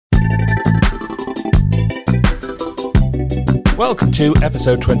Welcome to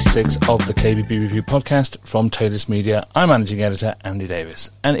episode 26 of the KBB Review podcast from Taylor's Media. I'm managing editor Andy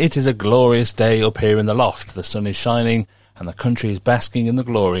Davis, and it is a glorious day up here in the loft. The sun is shining and the country is basking in the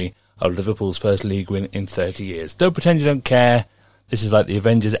glory of Liverpool's first league win in 30 years. Don't pretend you don't care. This is like the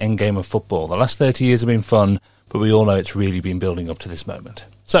Avengers Endgame of football. The last 30 years have been fun, but we all know it's really been building up to this moment.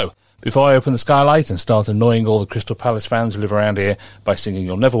 So, before I open the skylight and start annoying all the Crystal Palace fans who live around here by singing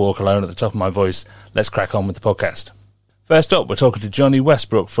You'll Never Walk Alone at the top of my voice, let's crack on with the podcast. First up, we're talking to Johnny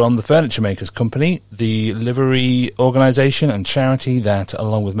Westbrook from the Furniture Makers Company, the livery organisation and charity that,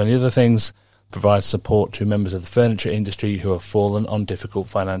 along with many other things, provides support to members of the furniture industry who have fallen on difficult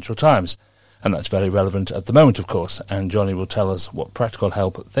financial times. And that's very relevant at the moment, of course, and Johnny will tell us what practical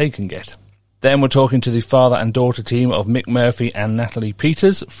help they can get. Then we're talking to the father and daughter team of Mick Murphy and Natalie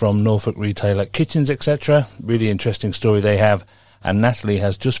Peters from Norfolk retailer Kitchens, etc. Really interesting story they have. And Natalie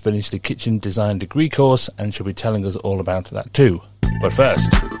has just finished the kitchen design degree course and she'll be telling us all about that too. But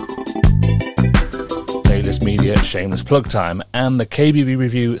first, Taylor's Media shameless plug time, and the KBB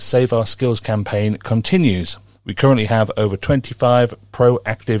Review Save Our Skills campaign continues. We currently have over 25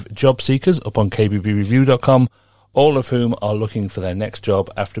 proactive job seekers up on kbbreview.com, all of whom are looking for their next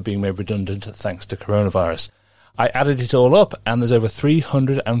job after being made redundant thanks to coronavirus. I added it all up, and there's over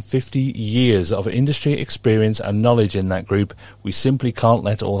 350 years of industry experience and knowledge in that group. We simply can't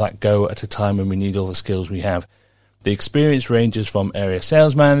let all that go at a time when we need all the skills we have. The experience ranges from area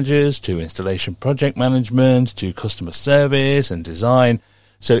sales managers to installation project management to customer service and design.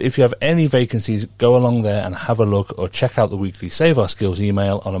 So if you have any vacancies, go along there and have a look or check out the weekly Save Our Skills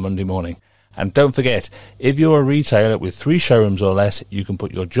email on a Monday morning. And don't forget, if you're a retailer with 3 showrooms or less, you can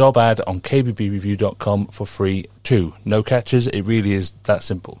put your job ad on kbbreview.com for free too. No catches, it really is that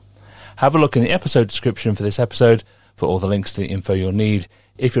simple. Have a look in the episode description for this episode for all the links to the info you'll need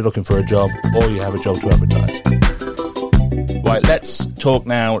if you're looking for a job or you have a job to advertise. Right, let's talk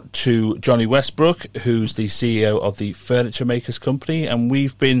now to Johnny Westbrook, who's the CEO of the Furniture Makers Company, and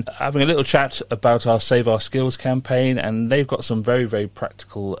we've been having a little chat about our Save Our Skills campaign, and they've got some very, very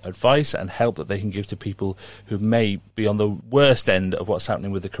practical advice and help that they can give to people who may be on the worst end of what's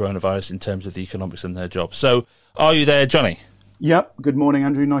happening with the coronavirus in terms of the economics in their job. So, are you there, Johnny? Yep. Good morning,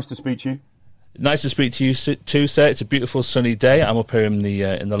 Andrew. Nice to speak to you. Nice to speak to you too, sir. It's a beautiful sunny day. I'm up here in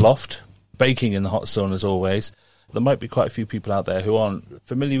the loft, baking in the hot sun as always. There might be quite a few people out there who aren't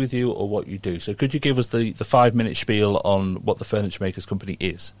familiar with you or what you do. So could you give us the 5-minute spiel on what the Furniture Makers Company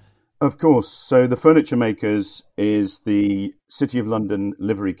is? Of course. So the Furniture Makers is the City of London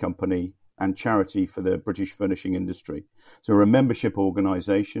livery company and charity for the British furnishing industry. So we're a membership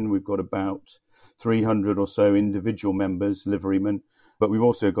organisation. We've got about 300 or so individual members, liverymen, but we've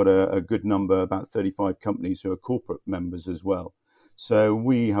also got a good number, about 35 companies who are corporate members as well. So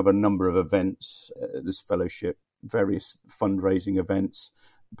we have a number of events, this fellowship, various fundraising events.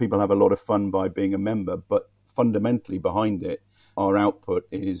 People have a lot of fun by being a member, but fundamentally behind it, our output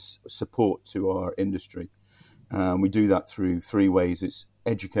is support to our industry. We do that through 3 ways. It's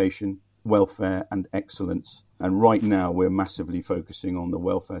education, welfare and excellence. And right now we're massively focusing on the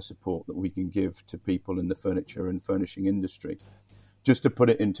welfare support that we can give to people in the furniture and furnishing industry. Just to put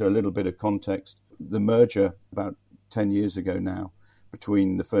it into a little bit of context, the merger about 10 years ago now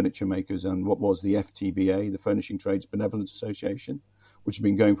between the Furniture Makers and what was the FTBA, the Furnishing Trades Benevolence Association, which has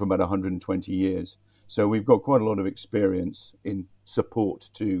been going for about 120 years. So we've got quite a lot of experience in support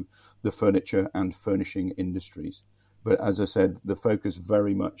to the furniture and furnishing industries. But as I said, the focus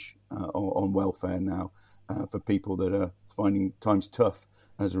very much on welfare now for people that are finding times tough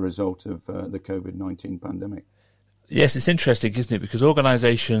as a result of the COVID-19 pandemic. Yes, it's interesting, isn't it? Because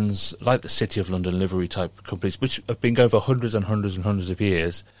organisations like the City of London livery type companies, which have been going for hundreds and hundreds and hundreds of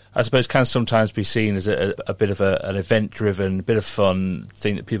years, I suppose can sometimes be seen as a bit of an event-driven, bit of fun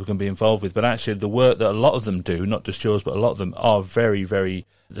thing that people can be involved with. But actually the work that a lot of them do, not just yours, but a lot of them are very, very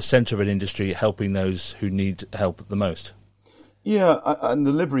the centre of an industry helping those who need help the most. Yeah, and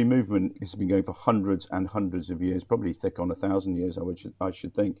the livery movement has been going for hundreds and hundreds of years, probably thick on 1,000 years, I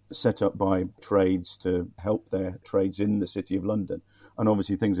should think, set up by trades to help their trades in the City of London. And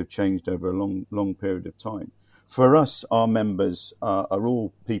obviously things have changed over a long period of time. For us, our members are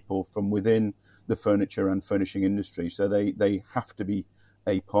all people from within the furniture and furnishing industry, so they have to be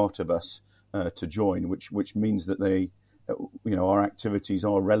a part of us to join, which means that our activities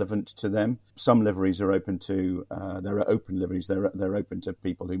are relevant to them. Some liveries are open to, they're open liveries, they're open to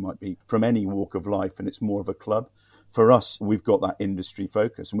people who might be from any walk of life, and it's more of a club. For us, we've got that industry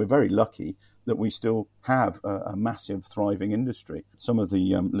focus, and we're very lucky that we still have a massive thriving industry. Some of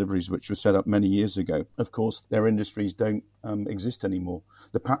the liveries which were set up many years ago, of course, their industries don't exist anymore.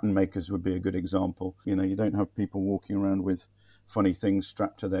 The pattern makers would be a good example. You know, you don't have people walking around with funny things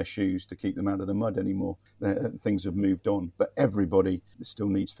strapped to their shoes to keep them out of the mud anymore. Things have moved on, but everybody still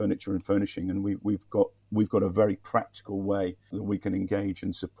needs furniture and furnishing, and we've got a very practical way that we can engage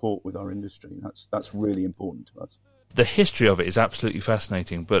and support with our industry. That's really important to us. The history of it is absolutely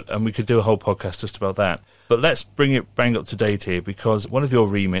fascinating, and we could do a whole podcast just about that. But let's bring it bang up to date here, because one of your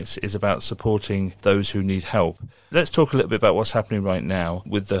remits is about supporting those who need help. Let's talk a little bit about what's happening right now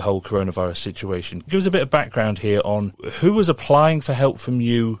with the whole coronavirus situation. Give us a bit of background here on who was applying for help from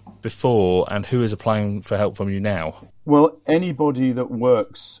you before and who is applying for help from you now. Well, anybody that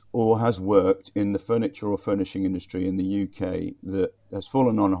works or has worked in the furniture or furnishing industry in the UK that has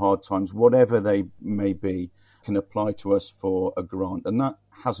fallen on hard times, whatever they may be, can apply to us for a grant. And that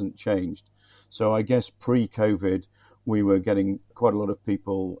hasn't changed. So I guess pre-COVID, we were getting quite a lot of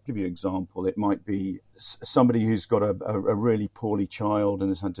people. I'll give you an example. It might be somebody who's got a really poorly child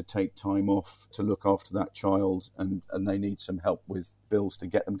and has had to take time off to look after that child, and they need some help with bills to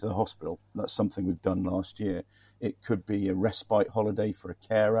get them to the hospital. That's something we've done last year. It could be a respite holiday for a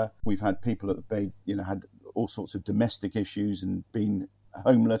carer. We've had people that had all sorts of domestic issues and been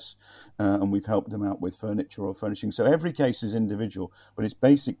homeless, and we've helped them out with furniture or furnishing. So every case is individual, but it's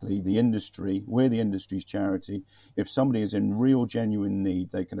basically the industry. We're the industry's charity. If somebody is in real, genuine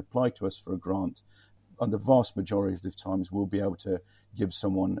need, they can apply to us for a grant. And the vast majority of times, we'll be able to give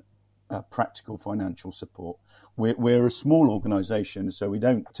someone practical financial support. We're a small organisation, so we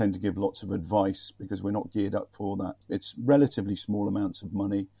don't tend to give lots of advice because we're not geared up for that. It's relatively small amounts of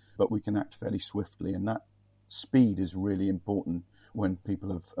money, but we can act fairly swiftly, and that speed is really important when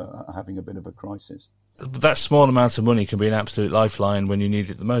people are having a bit of a crisis. That small amount of money can be an absolute lifeline when you need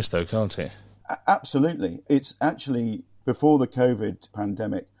it the most, though, can't it? Absolutely. It's actually, before the COVID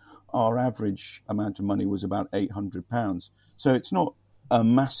pandemic, our average amount of money was about £800. So it's not a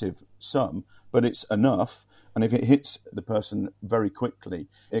massive sum, but it's enough. And if it hits the person very quickly,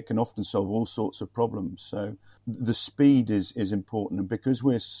 it can often solve all sorts of problems. So the speed is important. And because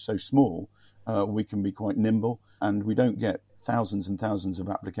we're so small, we can be quite nimble, and we don't get thousands and thousands of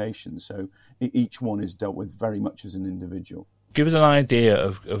applications. So each one is dealt with very much as an individual. Give us an idea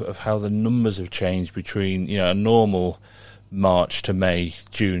of how the numbers have changed between a normal March to May,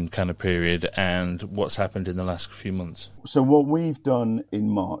 June kind of period, and what's happened in the last few months. So what we've done in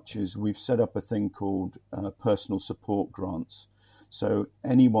March is we've set up a thing called personal support grants. So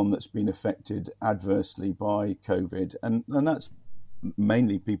anyone that's been affected adversely by COVID, and that's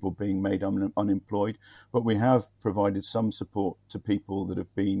mainly people being made unemployed, but we have provided some support to people that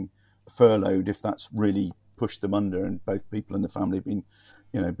have been furloughed, if that's really pushed them under, and both people and the family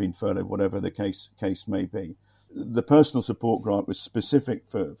have been furloughed, whatever the case may be. The personal support grant was specific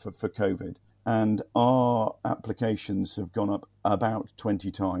for COVID, and our applications have gone up about 20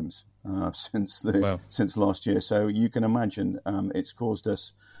 times since last year. So you can imagine it's caused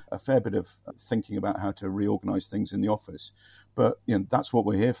us a fair bit of thinking about how to reorganise things in the office. But that's what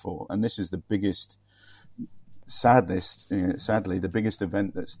we're here for, and this is the biggest, sadly, the biggest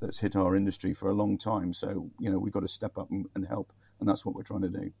event that's hit our industry for a long time. So we've got to step up and help, and that's what we're trying to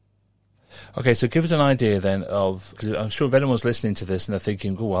do. Okay, so give us an idea then of, because I'm sure if anyone's listening to this and they're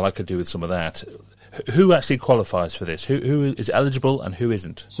thinking, oh, well, I could do with some of that. Who actually qualifies for this? Who is eligible and who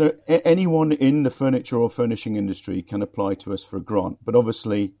isn't? So anyone in the furniture or furnishing industry can apply to us for a grant, but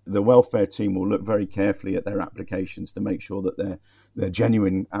obviously the welfare team will look very carefully at their applications to make sure that they're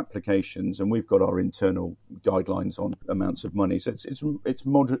genuine applications, and we've got our internal guidelines on amounts of money. So it's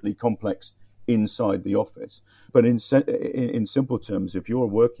moderately complex inside the office, but in simple terms, if you're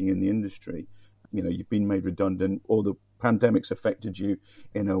working in the industry, you've been made redundant, or the pandemic's affected you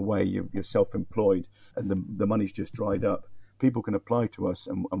in a way, you're self-employed and the money's just dried up, people can apply to us,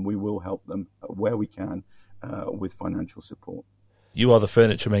 and we will help them where we can with financial support. You are the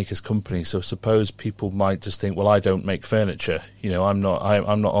furniture makers company, so suppose people might just think, well, I don't make furniture, I'm not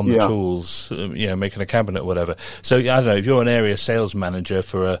on the tools, making a cabinet or whatever. So I don't know, if you're an area sales manager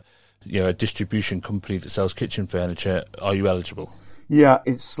for a distribution company that sells kitchen furniture, are you eligible? Yeah,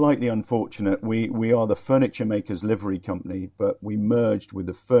 it's slightly unfortunate. We are the Furniture Makers Livery Company, but we merged with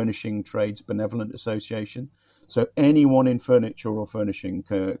the Furnishing Trades Benevolent Association. So anyone in furniture or furnishing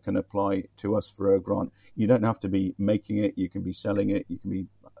can apply to us for a grant. You don't have to be making it. You can be selling it. You can be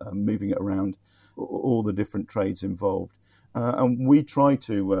moving it around, all the different trades involved. And we try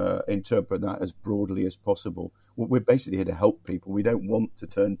to interpret that as broadly as possible. We're basically here to help people. We don't want to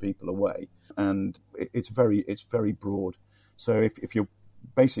turn people away. And it's very broad. So if you're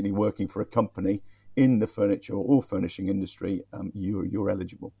basically working for a company in the furniture or furnishing industry, you're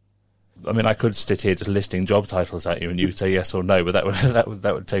eligible. I mean, I could sit here just listing job titles at you and you would say yes or no, but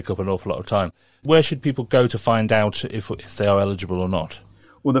that would take up an awful lot of time. Where should people go to find out if they are eligible or not?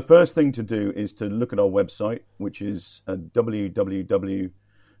 Well, the first thing to do is to look at our website, which is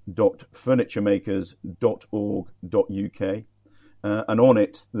www.furnituremakers.org.uk. And on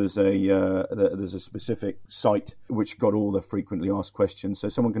it, there's a specific site which got all the frequently asked questions. So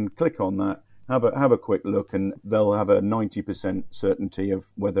someone can click on that, have a quick look, and they'll have a 90% certainty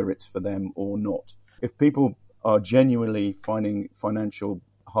of whether it's for them or not. If people are genuinely finding financial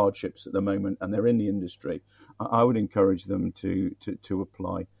hardships at the moment and they're in the industry, I would encourage them to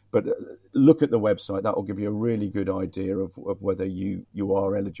apply. But look at the website. That will give you a really good idea of whether you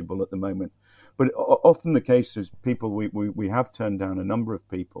are eligible at the moment. But often the case is people, we have turned down a number of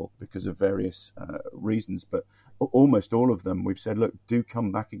people because of various reasons, but almost all of them we've said, look, do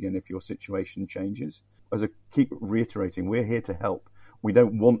come back again if your situation changes. As I keep reiterating, we're here to help. We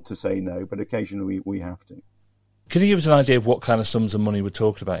don't want to say no, but occasionally we have to. Can you give us an idea of what kind of sums of money we're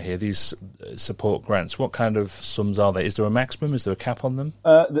talking about here, these support grants? What kind of sums are they? Is there a maximum? Is there a cap on them?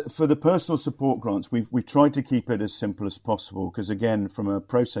 For the personal support grants, we've tried to keep it as simple as possible because, again, from a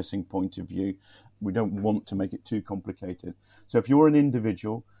processing point of view, we don't want to make it too complicated. So if you're an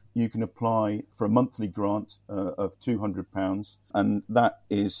individual, you can apply for a monthly grant of £200, and that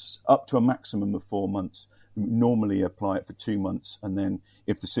is up to a maximum of 4 months. We normally apply it for 2 months, and then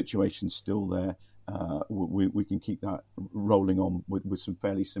if the situation's still there, we can keep that rolling on with some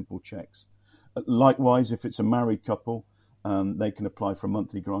fairly simple checks. Likewise, if it's a married couple, they can apply for a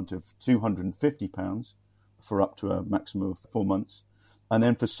monthly grant of £250 for up to a maximum of 4 months. And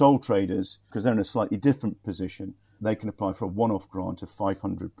then for sole traders, because they're in a slightly different position, they can apply for a one-off grant of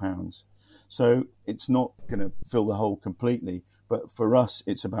 £500. So it's not going to fill the hole completely, but for us,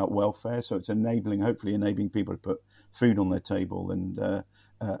 it's about welfare. So it's hopefully enabling people to put food on their table and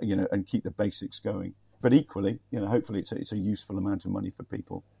and keep the basics going. But equally, hopefully it's a useful amount of money for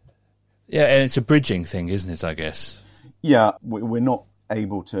people. Yeah, and it's a bridging thing, isn't it, I guess? Yeah, we're not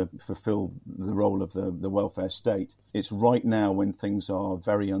able to fulfill the role of the welfare state. It's right now when things are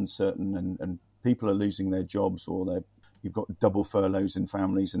very uncertain and people are losing their jobs or you've got double furloughs in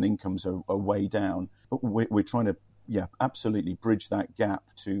families and incomes are way down. But we're trying to, absolutely bridge that gap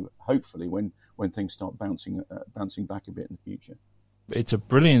to hopefully when things start bouncing back a bit in the future. It's a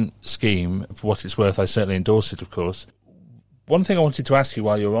brilliant scheme. For what it's worth, I certainly endorse it, of course. One thing I wanted to ask you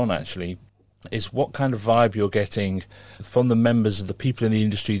while you're on, actually, is what kind of vibe you're getting from the members of the people in the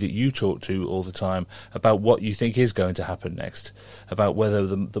industry that you talk to all the time about what you think is going to happen next, about whether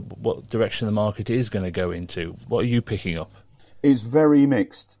what direction the market is going to go into. What are you picking up? It's very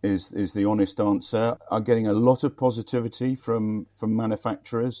mixed, is the honest answer. I'm getting a lot of positivity from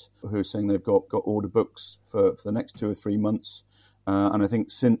manufacturers who are saying they've got order books for the next 2 or 3 months. And I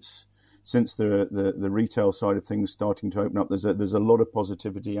think since the retail side of things starting to open up, there's a lot of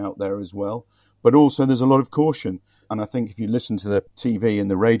positivity out there as well. But also there's a lot of caution. And I think if you listen to the TV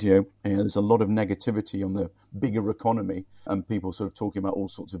and the radio, there's a lot of negativity on the bigger economy and people sort of talking about all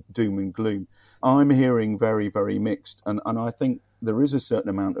sorts of doom and gloom. I'm hearing very, very mixed. And I think there is a certain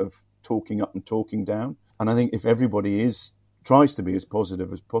amount of talking up and talking down. And I think if everybody tries to be as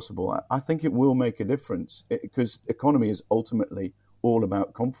positive as possible, I think it will make a difference because economy is ultimately all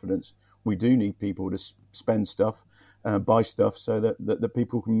about confidence. We do need people to spend stuff, buy stuff so that the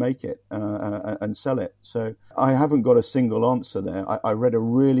people can make it and sell it. So I haven't got a single answer there. I read a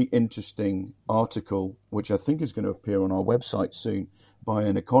really interesting article, which I think is going to appear on our website soon, by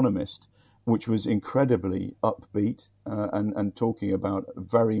an economist, which was incredibly upbeat and talking about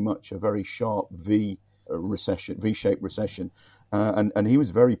very much a very sharp V-shaped recession. And he was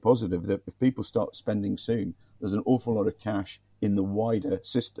very positive that if people start spending soon, there's an awful lot of cash in the wider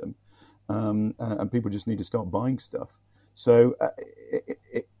system. And people just need to start buying stuff. So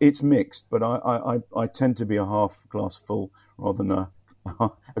it's mixed, but I tend to be a half glass full rather than a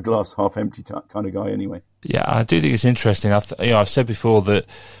glass half empty kind of guy anyway. Yeah, I do think it's interesting. I've said before that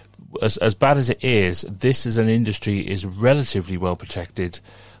as bad as it is, this as an industry is relatively well protected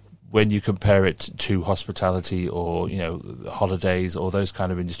when you compare it to hospitality or, holidays or those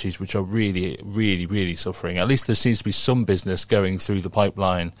kind of industries which are really, really, really suffering. At least there seems to be some business going through the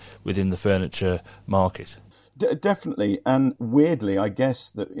pipeline within the furniture market. Definitely. And weirdly, I guess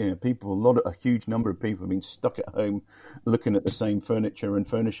that a huge number of people have been stuck at home looking at the same furniture and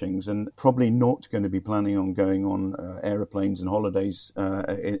furnishings and probably not going to be planning on going on aeroplanes and holidays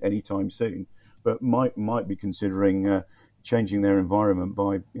anytime soon, but might be considering changing their environment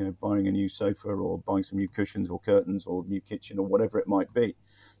by buying a new sofa or buying some new cushions or curtains or new kitchen or whatever it might be.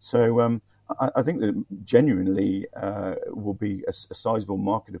 So I think that genuinely will be a sizable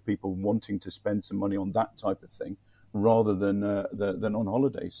market of people wanting to spend some money on that type of thing rather than on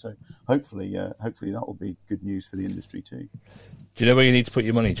holidays. So hopefully that will be good news for the industry too. Do you know where you need to put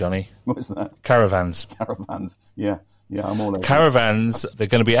your money, Johnny? What's that? Caravans. Caravans, yeah. Yeah, I'm all over. Caravans, they're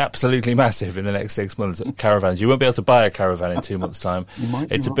going to be absolutely massive in the next 6 months. Caravans. You won't be able to buy a caravan in 2 months' time.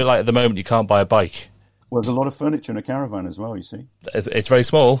 It's a bit like at the moment you can't buy a bike. Well, there's a lot of furniture in a caravan as well, you see. It's very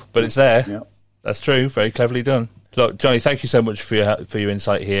small, but it's there. Yeah. That's true. Very cleverly done. Look, Johnny, thank you so much for your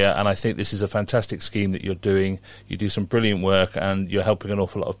insight here, and I think this is a fantastic scheme that you're doing. You do some brilliant work, and you're helping an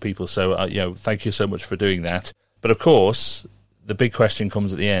awful lot of people. So, thank you so much for doing that. But of course, the big question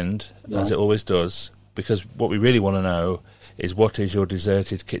comes at the end, as it always does, because what we really want to know is what is your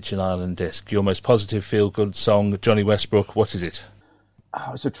deserted kitchen island disc? Your most positive feel-good song, Johnny Westbrook. What is it?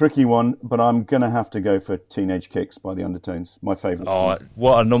 It's a tricky one, but I'm going to have to go for Teenage Kicks by the Undertones, my favourite. Oh,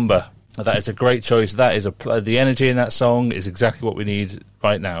 what a number. That is a great choice. That is the energy in that song is exactly what we need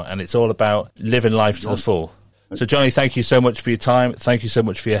right now, and it's all about living life to the full. So, Johnny, thank you so much for your time. Thank you so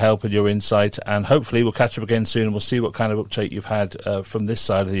much for your help and your insight, and hopefully we'll catch up again soon, and we'll see what kind of uptake you've had from this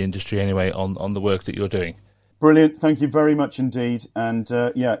side of the industry anyway on the work that you're doing. Brilliant. Thank you very much indeed. And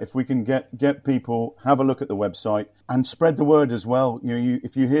if we can get people, have a look at the website and spread the word as well.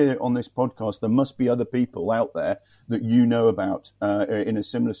 If you hear on this podcast, there must be other people out there that you know about in a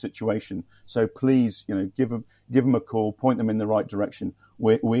similar situation. So please, give them a call, point them in the right direction.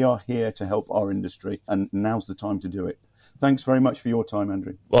 We are here to help our industry, and now's the time to do it. Thanks very much for your time,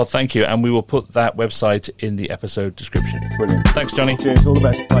 Andrew. Well, thank you. And we will put that website in the episode description. Brilliant. Thanks, Johnny. Cheers. All the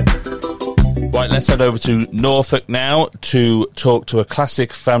best. Bye. Right, let's head over to Norfolk now to talk to a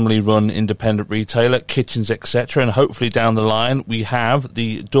classic family-run independent retailer, Kitchens Etc. And hopefully down the line we have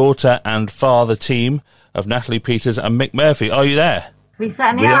the daughter and father team of Natalie Peters and Mick Murphy. Are you there? We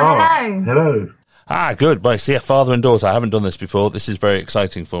certainly are. Hello. Hello. Ah, good. Well, see, a father and daughter. I haven't done this before. This is very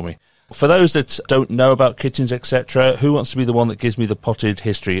exciting for me. For those that don't know about Kitchens Etc., who wants to be the one that gives me the potted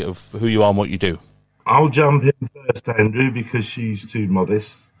history of who you are and what you do? I'll jump in first, Andrew, because she's too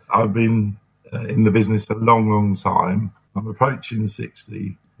modest. I've been in the business a long, long time. I'm approaching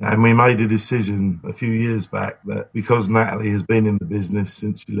 60, and we made a decision a few years back that because Natalie has been in the business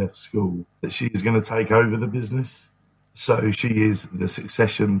since she left school, that she is going to take over the business. So she is the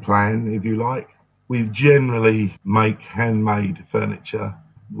succession plan, if you like. We generally make handmade furniture.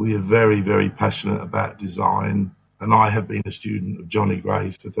 We are very, very passionate about design, and I have been a student of Johnny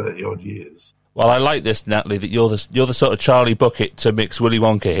Gray's for 30-odd years. Well, I like this, Natalie, that you're the sort of Charlie Bucket to Mick's Willy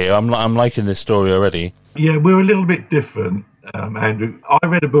Wonka here. I'm liking this story already. Yeah, we're a little bit different, Andrew. I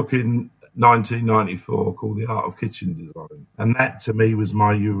read a book in 1994 called The Art of Kitchen Design, and that to me was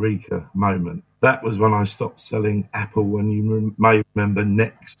my eureka moment. That was when I stopped selling Apple, and you may remember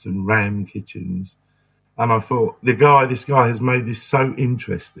Next and Ram kitchens. And I thought, this guy has made this so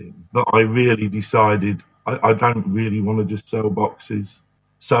interesting that I really decided I don't really want to just sell boxes.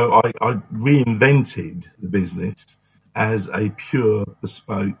 So I reinvented the business as a pure,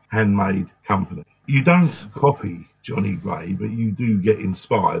 bespoke, handmade company. You don't copy Johnny Gray, but you do get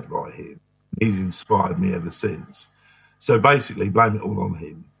inspired by him. He's inspired me ever since. So basically, blame it all on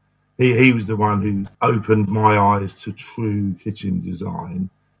him. He was the one who opened my eyes to true kitchen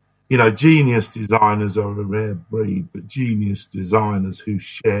design. Genius designers are a rare breed, but genius designers who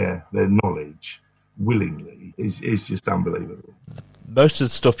share their knowledge willingly is just unbelievable. Most of the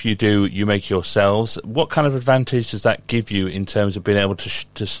stuff you do, you make yourselves. What kind of advantage does that give you in terms of being able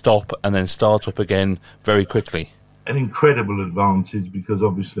to stop and then start up again very quickly? An incredible advantage, because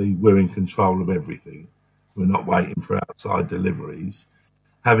obviously we're in control of everything. We're not waiting for outside deliveries.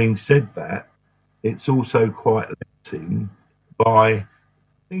 Having said that, it's also quite limiting by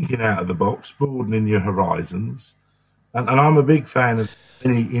thinking out of the box, broadening your horizons. And I'm a big fan of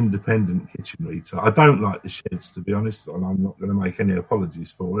any independent kitchen retail. I don't like the sheds, to be honest, and I'm not going to make any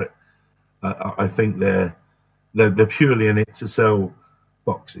apologies for it. I think they're purely in it to sell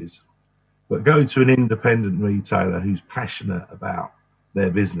boxes. But go to an independent retailer who's passionate about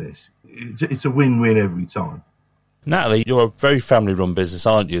their business. It's a win-win every time. Natalie, you're a very family-run business,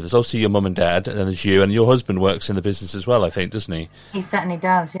 aren't you? There's also your mum and dad, and then there's you, and your husband works in the business as well, I think, doesn't he? He certainly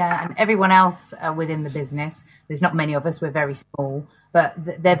does, yeah. And everyone else within the business, there's not many of us, we're very small, but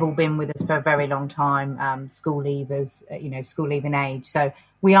they've all been with us for a very long time, school leavers, school leaving age. So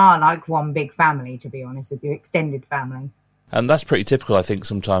we are like one big family, to be honest with you, extended family. And that's pretty typical, I think,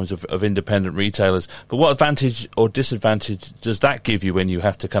 sometimes of independent retailers. But what advantage or disadvantage does that give you when you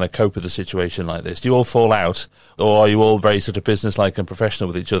have to kind of cope with a situation like this? Do you all fall out, or are you all very sort of businesslike and professional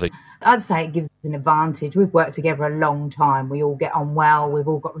with each other? I'd say it gives us an advantage. We've worked together a long time. We all get on well. We've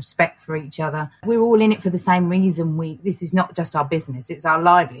all got respect for each other. We're all in it for the same reason. This is not just our business. It's our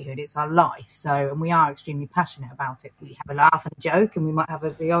livelihood. It's our life. And we are extremely passionate about it. We have a laugh and a joke, and we might have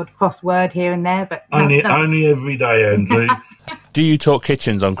the odd crossword here and there, but only every day, Andrew. Do you talk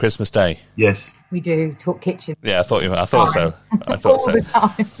kitchens on Christmas Day? Yes. We do talk kitchen. Yeah, I thought so. All the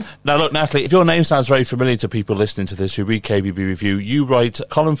time. Now, look, Natalie, if your name sounds very familiar to people listening to this who read KBB Review, you write a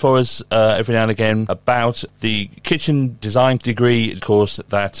column for us every now and again about the kitchen design degree course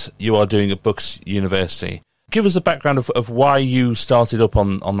that you are doing at Bucks University. Give us a background of why you started up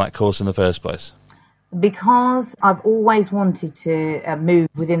on that course in the first place. Because I've always wanted to move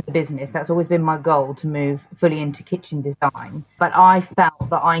within the business. That's always been my goal, to move fully into kitchen design. But I felt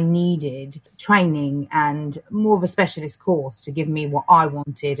that I needed training and more of a specialist course to give me what I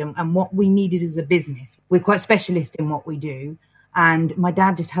wanted and what we needed as a business. We're quite specialist in what we do. And my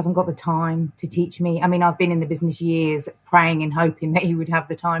dad just hasn't got the time to teach me. I mean, I've been in the business years praying and hoping that he would have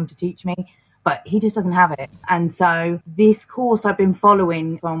the time to teach me, but he just doesn't have it. And so this course I've been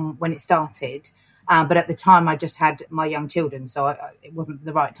following from when it started. But at the time, I just had my young children, so it wasn't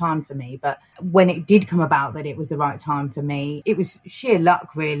the right time for me. But when it did come about that it was the right time for me, it was sheer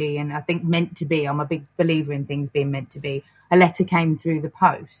luck, really, and I think meant to be. I'm a big believer in things being meant to be. A letter came through the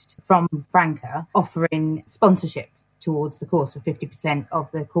post from Franca offering sponsorship towards the course for 50% of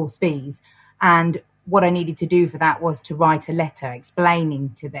the course fees. And what I needed to do for that was to write a letter explaining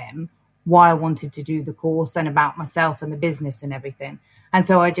to them why I wanted to do the course and about myself and the business and everything. And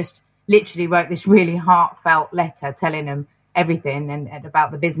so I just literally wrote this really heartfelt letter telling them everything and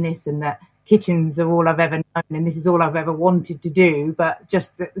about the business, and that kitchens are all I've ever known and this is all I've ever wanted to do. But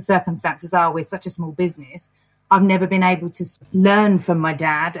just the circumstances are, we're such a small business. I've never been able to learn from my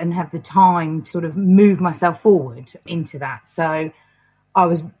dad and have the time to sort of move myself forward into that. So I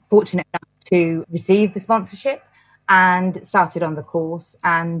was fortunate enough to receive the sponsorship and started on the course,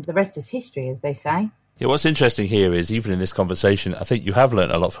 and the rest is history, as they say. Yeah, what's interesting here is, even in this conversation, I think you have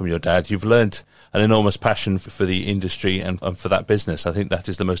learnt a lot from your dad. You've learnt an enormous passion for the industry and for that business. I think that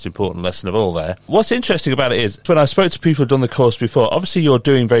is the most important lesson of all there. What's interesting about it is, when I spoke to people who've done the course before, obviously you're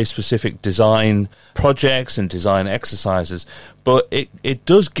doing very specific design projects and design exercises, but it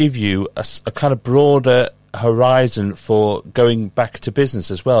does give you a kind of broader horizon for going back to business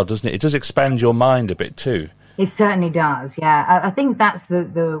as well, doesn't it? It does expand your mind a bit too. It certainly does, yeah. I think that's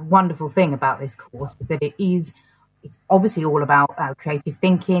the wonderful thing about this course, is that it's obviously all about creative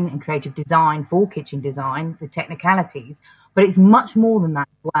thinking and creative design for kitchen design, the technicalities, but it's much more than that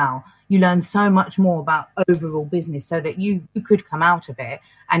as well. You learn so much more about overall business, so that you could come out of it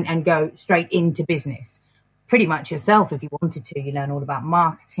and go straight into business pretty much yourself if you wanted to. You learn all about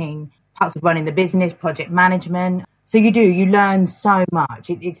marketing, parts of running the business, project management. So you learn so much.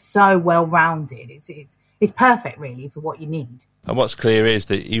 It's so well-rounded. It's perfect, really, for what you need. And what's clear is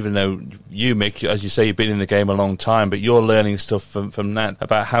that even though you, Mick, as you say, you've been in the game a long time, but you're learning stuff from Nat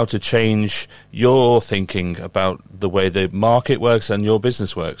about how to change your thinking about the way the market works and your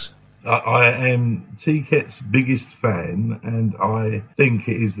business works. I am TCAT's biggest fan, and I think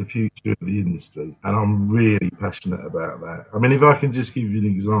it is the future of the industry, and I'm really passionate about that. I mean, if I can just give you an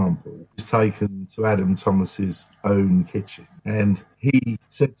example, it's taken to Adam Thomas's own kitchen, and he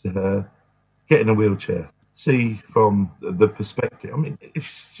said to her, get in a wheelchair, see from the perspective. I mean,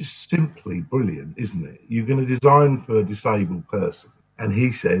 it's just simply brilliant, isn't it? You're going to design for a disabled person, and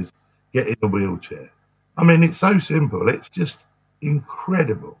he says, get in a wheelchair. I mean, it's so simple. It's just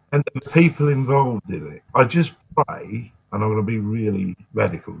incredible. And the people involved in it, I just pray, and I'm going to be really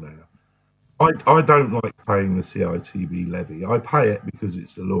radical now, I don't like paying the CITB levy. I pay it because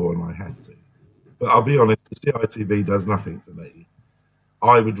it's the law and I have to. But I'll be honest, the CITB does nothing for me.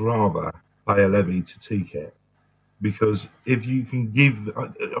 I would rather pay a levy to TCAT, because if you can give,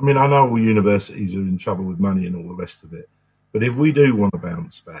 I mean, I know all universities are in trouble with money and all the rest of it, but if we do want to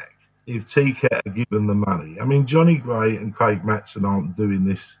bounce back, if TCAT are given the money, I mean, Johnny Gray and Craig Matson aren't doing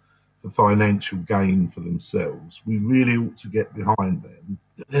this for financial gain for themselves. We really ought to get behind them.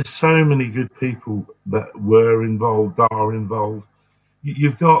 There's so many good people that were involved, are involved.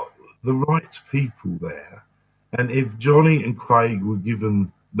 You've got the right people there. And if Johnny and Craig were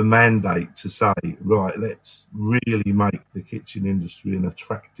given the mandate to say, right, let's really make the kitchen industry an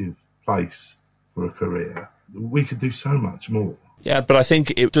attractive place for a career, we could do so much more. Yeah, but I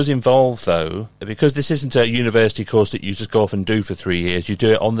think it does involve, though, because this isn't a university course that you just go off and do for 3 years. You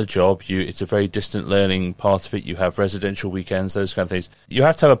do it on the job. It's a very distant learning part of it. You have residential weekends, those kind of things. You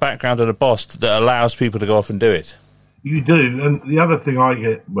have to have a background and a boss that allows people to go off and do it. You do. And the other thing I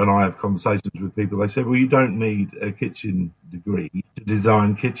get when I have conversations with people, they say, well, you don't need a kitchen degree to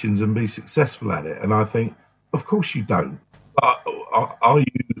design kitchens and be successful at it. And I think, of course you don't. But are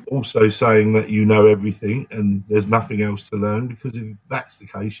you also saying that you know everything and there's nothing else to learn? Because if that's the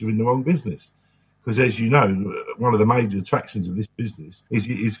case, you're in the wrong business. Because as you know, one of the major attractions of this business is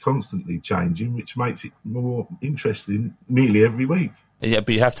it is constantly changing, which makes it more interesting nearly every week. Yeah,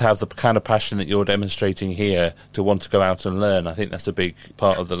 but you have to have the kind of passion that you're demonstrating here to want to go out and learn. I think that's a big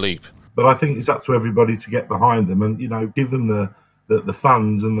part of the leap. But I think it's up to everybody to get behind them and, give them the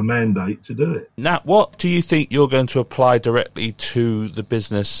funds and the mandate to do it. Nat, what do you think you're going to apply directly to the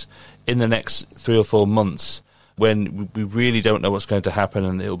business in the next 3 or 4 months when we really don't know what's going to happen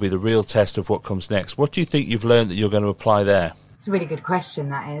and it'll be the real test of what comes next? What do you think you've learned that you're going to apply there? It's a really good question,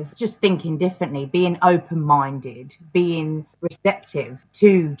 that is. Just thinking differently, being open-minded, being receptive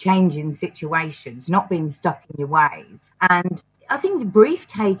to changing situations, not being stuck in your ways. And I think brief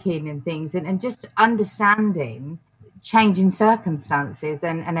taking and things and just understanding changing circumstances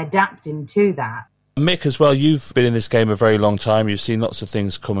and adapting to that. Mick, as well, you've been in this game a very long time. You've seen lots of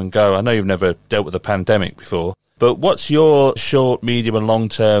things come and go. I know you've never dealt with a pandemic before, but what's your short, medium and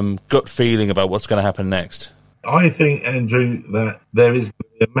long-term gut feeling about what's going to happen next? I think, Andrew, that there is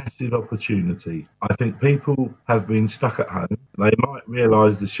a massive opportunity. I think people have been stuck at home. They might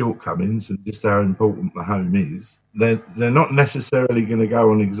realise the shortcomings and just how important the home is. They're not necessarily going to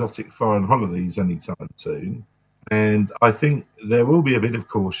go on exotic foreign holidays anytime soon. And I think there will be a bit of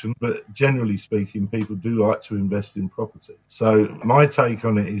caution, but generally speaking, people do like to invest in property. So my take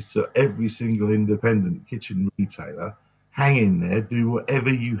on it is that every single independent kitchen retailer, hang in there, do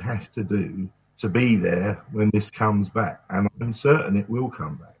whatever you have to do to be there when this comes back. And I'm certain it will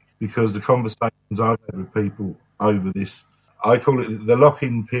come back because the conversations I've had with people over this, I call it the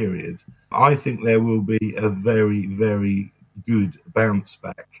lock-in period, I think there will be a very, very good bounce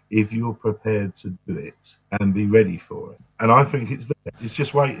back if you're prepared to do it and be ready for it. And I think it's there. It's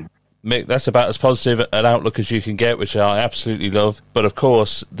just waiting. Mick, that's about as positive an outlook as you can get, which I absolutely love. But of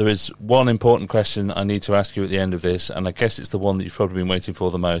course, there is one important question I need to ask you at the end of this, and I guess it's the one that you've probably been waiting for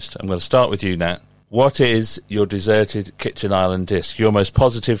the most. I'm going to start with you, Nat. What is your deserted kitchen island disc? Your most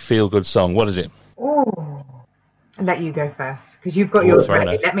positive feel-good song? What is it? Oh, I'll let you go first because you've got yours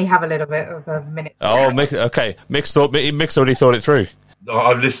ready. Let me have a little bit of a minute. Oh, Mick, okay. Mick's already thought it through.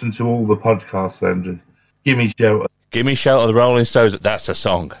 I've listened to all the podcasts, Andrew. Gimme Shelter. Gimme Shelter, the Rolling Stones. That's a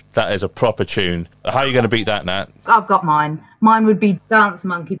song. That is a proper tune. How are you going to beat that, Nat? I've got mine. Mine would be Dance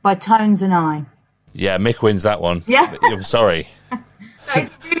Monkey by Tones and I. Yeah, Mick wins that one. Yeah. I'm sorry. It's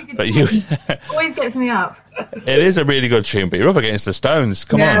a really good tune. Always gets me up. It is a really good tune, but you're up against the Stones.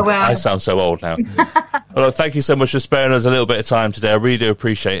 Come on. Well. I sound so old now. Well, thank you so much for sparing us a little bit of time today. I really do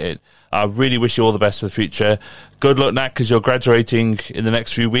appreciate it. I really wish you all the best for the future. Good luck, Nat, because you're graduating in the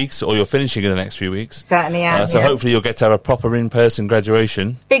next few weeks, or you're finishing in the next few weeks. Certainly am. So hopefully you'll get to have a proper in-person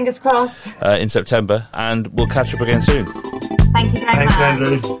graduation. Fingers crossed. In September, and we'll catch up again soon. Thank you very much. Thanks,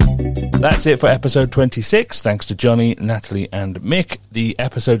 Andrew. That's it for episode 26. Thanks to Johnny, Natalie and Mick. The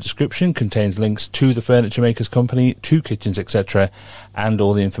episode description contains links to the Furniture Makers Company, to kitchens, etc., and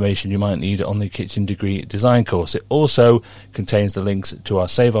all the information you might need on the kitchen degree design course. It also contains the links to our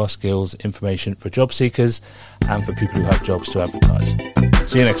Save Our Skills information for job seekers and for people who have jobs to advertise.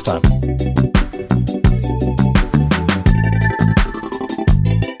 See you next time.